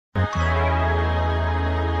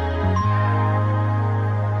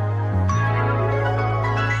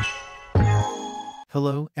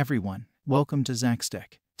Hello, everyone. Welcome to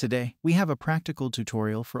Tech. Today, we have a practical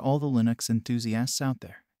tutorial for all the Linux enthusiasts out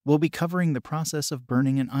there. We'll be covering the process of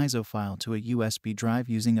burning an ISO file to a USB drive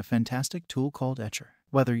using a fantastic tool called Etcher.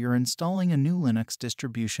 Whether you're installing a new Linux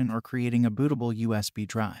distribution or creating a bootable USB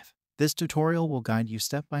drive, this tutorial will guide you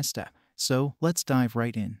step by step. So, let's dive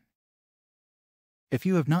right in. If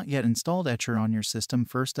you have not yet installed Etcher on your system,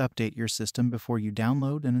 first update your system before you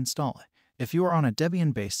download and install it. If you are on a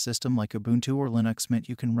Debian-based system like Ubuntu or Linux Mint,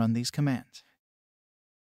 you can run these commands.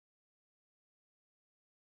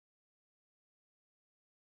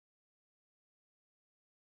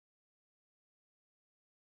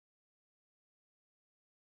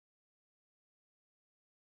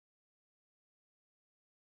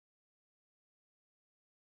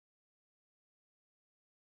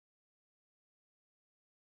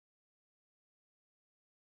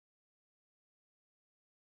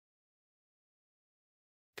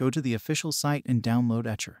 Go to the official site and download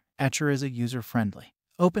Etcher. Etcher is a user-friendly,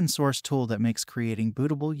 open-source tool that makes creating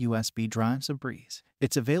bootable USB drives a breeze.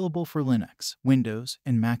 It's available for Linux, Windows,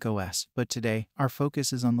 and Mac OS, but today, our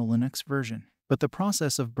focus is on the Linux version. But the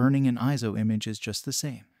process of burning an ISO image is just the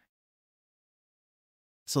same.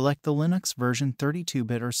 Select the Linux version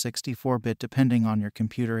 32-bit or 64-bit depending on your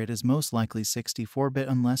computer. It is most likely 64-bit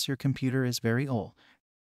unless your computer is very old.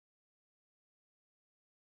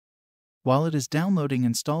 While it is downloading,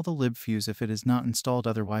 install the libfuse if it is not installed,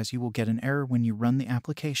 otherwise you will get an error when you run the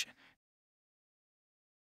application.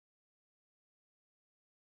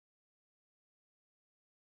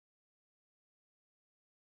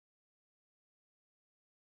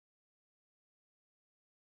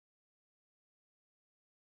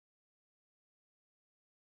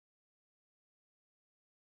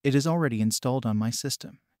 It is already installed on my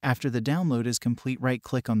system. After the download is complete,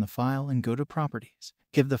 right-click on the file and go to Properties.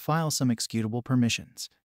 Give the file some executable permissions.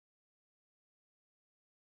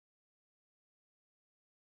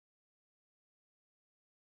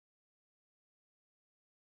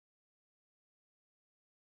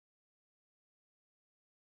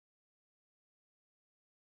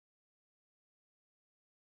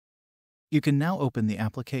 You can now open the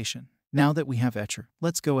application. Now that we have Etcher,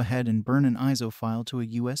 let's go ahead and burn an ISO file to a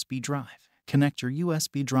USB drive. Connect your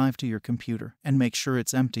USB drive to your computer and make sure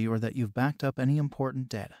it's empty or that you've backed up any important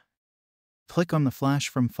data. Click on the Flash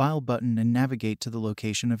from File button and navigate to the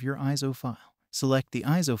location of your ISO file. Select the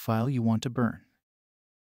ISO file you want to burn.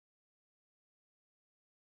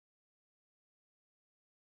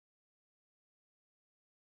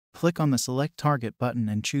 Click on the Select Target button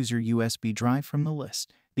and choose your USB drive from the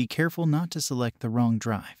list. Be careful not to select the wrong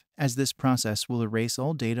drive, as this process will erase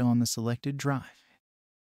all data on the selected drive.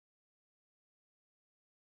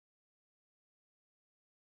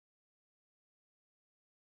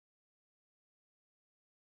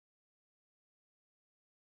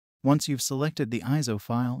 Once you've selected the ISO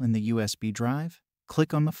file in the USB drive,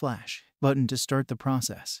 click on the Flash button to start the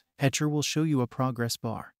process. Etcher will show you a progress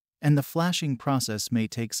bar, and the flashing process may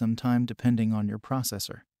take some time depending on your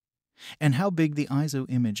processor and how big the ISO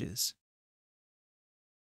image is.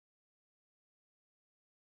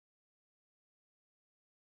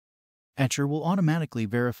 Etcher will automatically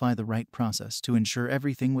verify the right process to ensure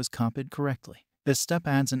everything was copied correctly. This step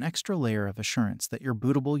adds an extra layer of assurance that your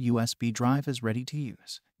bootable USB drive is ready to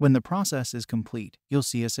use. When the process is complete, you'll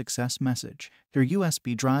see a success message. Your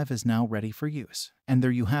USB drive is now ready for use. And there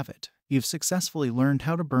you have it. You've successfully learned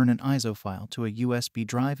how to burn an ISO file to a USB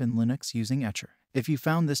drive in Linux using Etcher. If you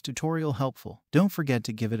found this tutorial helpful, don't forget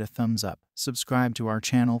to give it a thumbs up, subscribe to our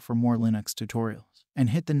channel for more Linux tutorials, and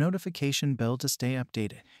hit the notification bell to stay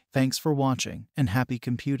updated. Thanks for watching, and happy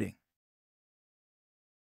computing!